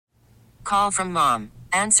Call from mom.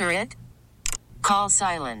 Answer it. Call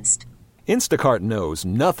silenced. Instacart knows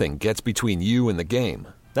nothing gets between you and the game.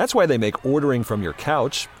 That's why they make ordering from your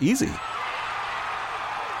couch easy.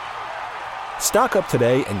 Stock up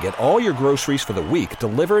today and get all your groceries for the week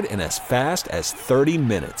delivered in as fast as 30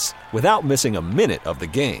 minutes without missing a minute of the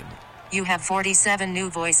game. You have 47 new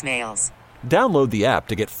voicemails. Download the app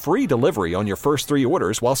to get free delivery on your first 3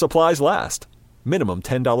 orders while supplies last. Minimum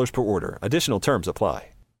 $10 per order. Additional terms apply.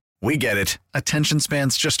 We get it. Attention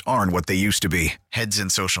spans just aren't what they used to be. Heads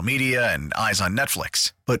in social media and eyes on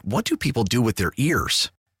Netflix. But what do people do with their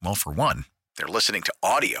ears? Well, for one, they're listening to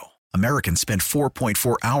audio. Americans spend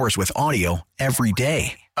 4.4 hours with audio every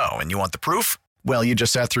day. Oh, and you want the proof? Well, you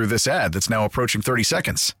just sat through this ad that's now approaching 30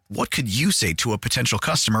 seconds. What could you say to a potential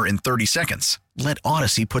customer in 30 seconds? Let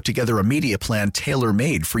Odyssey put together a media plan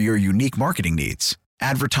tailor-made for your unique marketing needs.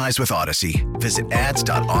 Advertise with Odyssey. Visit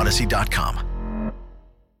ads.odyssey.com.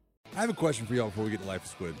 I have a question for y'all before we get to Life of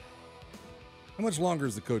Squid. How much longer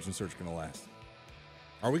is the coaching search going to last?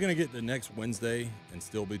 Are we going to get to next Wednesday and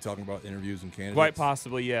still be talking about interviews and candidates? Quite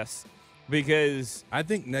possibly, yes. Because I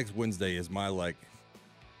think next Wednesday is my,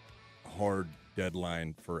 hard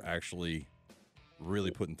deadline for actually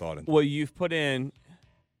really putting thought into it. Well, you've put in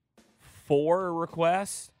 4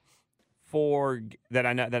 requests for that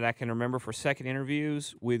I know that I can remember for second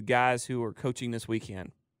interviews with guys who are coaching this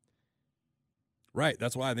weekend. Right.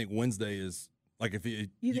 That's why I think Wednesday is if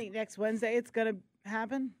you think next Wednesday it's going to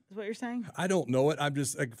happen? Is what you're saying? I don't know it. I'm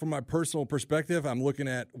just from my personal perspective, I'm looking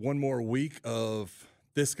at one more week of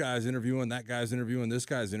this guy's interviewing, that guy's interviewing, this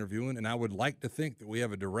guy's interviewing, and I would like to think that we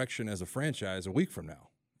have a direction as a franchise a week from now.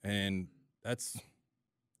 And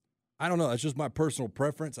I don't know. That's just my personal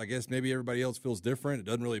preference. I guess maybe everybody else feels different. It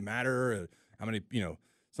doesn't really matter how many,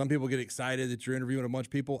 some people get excited that you're interviewing a bunch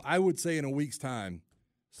of people. I would say in a week's time,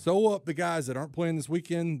 sew up the guys that aren't playing this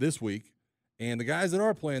weekend this week, and the guys that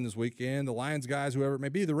are playing this weekend, the Lions guys, whoever it may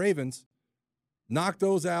be, the Ravens, knock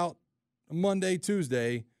those out Monday,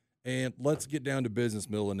 Tuesday, and let's get down to business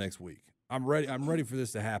middle of next week. I'm ready for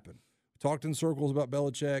this to happen. Talked in circles about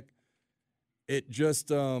Belichick. It just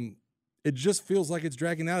feels like it's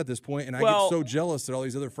dragging out at this point, and I get so jealous that all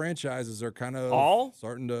these other franchises are kind of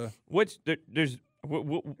starting to. There's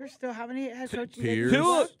still how many head coaches? Pierce,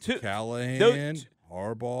 Callahan,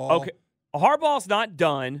 Harbaugh. Okay, Harbaugh's not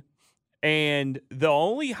done, and the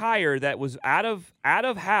only hire that was out of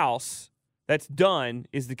house that's done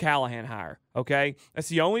is the Callahan hire. Okay, that's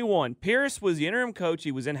the only one. Pierce was the interim coach;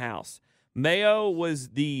 he was in house. Mayo was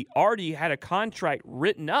already had a contract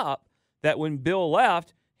written up that when Bill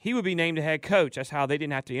left, he would be named a head coach. That's how they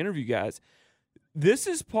didn't have to interview guys. This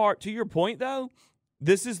is part, to your point, though,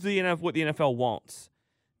 this is what the NFL wants.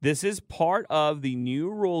 This is part of the new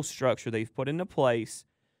rule structure they've put into place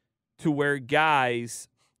to where guys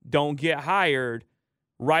don't get hired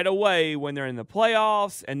right away when they're in the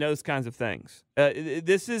playoffs and those kinds of things.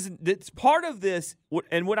 It's part of this,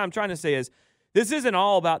 and what I'm trying to say is this isn't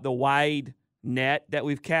all about the wide net that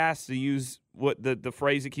we've cast, to use what the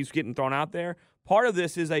phrase that keeps getting thrown out there. Part of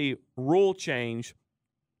this is a rule change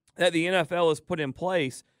that the NFL has put in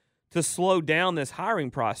place to slow down this hiring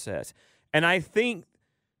process. And I think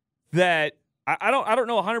that I don't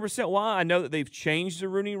know 100% why. I know that they've changed the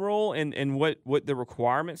Rooney Rule and what the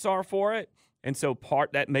requirements are for it. And so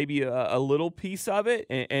that may be a little piece of it,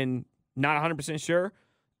 and not 100% sure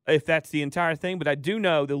if that's the entire thing. But I do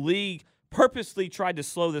know the league purposely tried to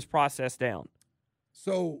slow this process down.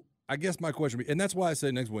 So I guess my question would be, and that's why I say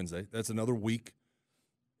next Wednesday. That's another week.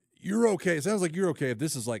 You're okay. It sounds like you're okay if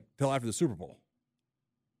this is till after the Super Bowl.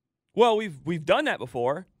 Well, we've done that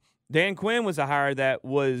before. Dan Quinn was a hire that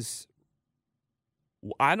was,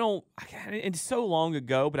 it's so long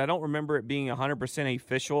ago, but I don't remember it being 100%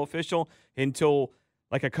 official until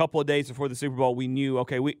a couple of days before the Super Bowl. We knew,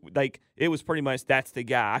 okay, it was pretty much that's the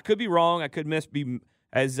guy. I could be wrong. I could be,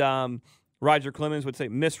 as Roger Clemens would say,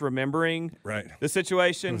 misremembering the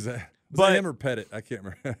situation. Was that him or Pettit? I can't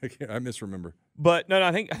remember. I misremember. But no,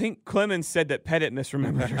 I think Clemens said that Pettit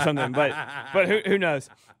misremembered or something. but who knows?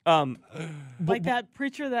 That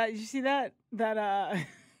preacher did you see that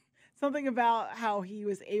something about how he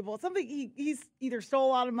was able he's either stole a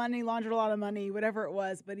lot of money, laundered a lot of money, whatever it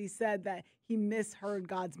was, but he said that he misheard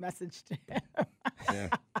God's message to him. Yeah.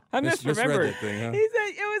 I misremembered that thing, huh? He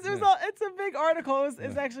said it's a big article.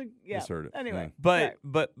 It's actually misheard it. Anyway, but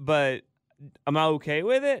am I okay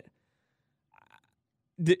with it?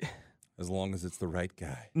 As long as it's the right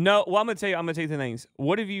guy. No, well, I'm gonna tell you the things.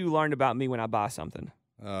 What have you learned about me when I buy something?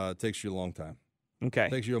 It takes you a long time. Okay.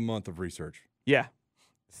 It takes you a month of research. Yeah.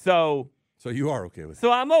 So you are okay with it.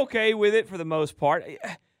 So I'm okay with it for the most part.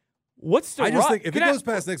 What's the rush? I just think if it goes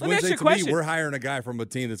past next Wednesday, to me, we're hiring a guy from a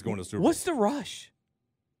team that's going to Super Bowl. What's the rush?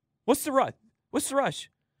 What's the rush?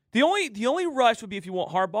 The only rush would be if you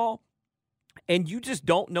want Harbaugh, and you just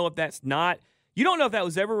don't know if that's not. You don't know if that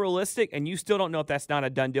was ever realistic, and you still don't know if that's not a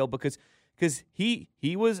done deal because he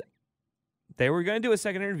was. They were going to do a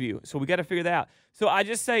second interview, so we got to figure that out. So I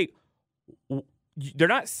just say they're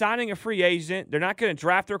not signing a free agent. They're not going to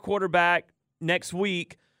draft their quarterback next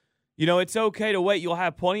week. You know, it's okay to wait. You'll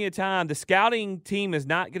have plenty of time. The scouting team is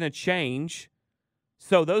not going to change.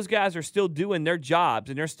 So those guys are still doing their jobs,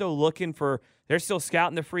 and they're still looking for. They're still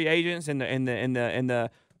scouting the free agents and the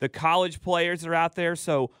college players that are out there.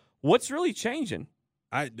 So what's really changing?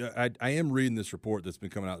 I am reading this report that's been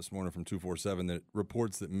coming out this morning from 247 that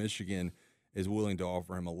reports that Michigan is willing to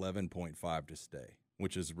offer him 11.5 to stay,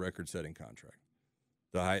 which is a record-setting contract.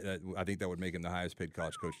 I think that would make him the highest-paid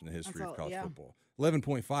college coach in the history of college football.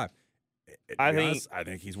 11.5. I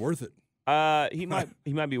think he's worth it. He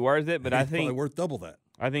might be worth it, but I think probably worth double that.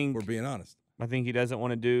 I think we're being honest. I think he doesn't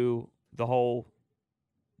want to do the whole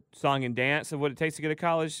song and dance of what it takes to get a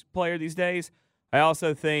college player these days. I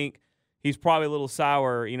also think he's probably a little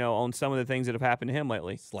sour, on some of the things that have happened to him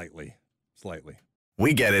lately. Slightly.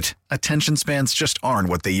 We get it. Attention spans just aren't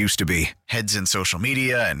what they used to be. Heads in social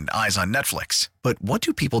media and eyes on Netflix. But what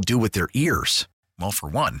do people do with their ears? Well, for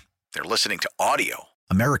one, they're listening to audio.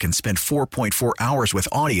 Americans spend 4.4 hours with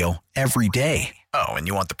audio every day. Oh, and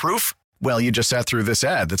you want the proof? Well, you just sat through this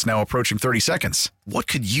ad that's now approaching 30 seconds. What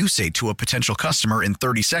could you say to a potential customer in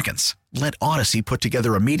 30 seconds? Let Odyssey put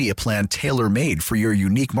together a media plan tailor-made for your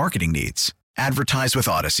unique marketing needs. Advertise with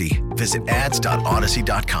Odyssey. Visit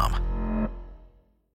ads.odyssey.com.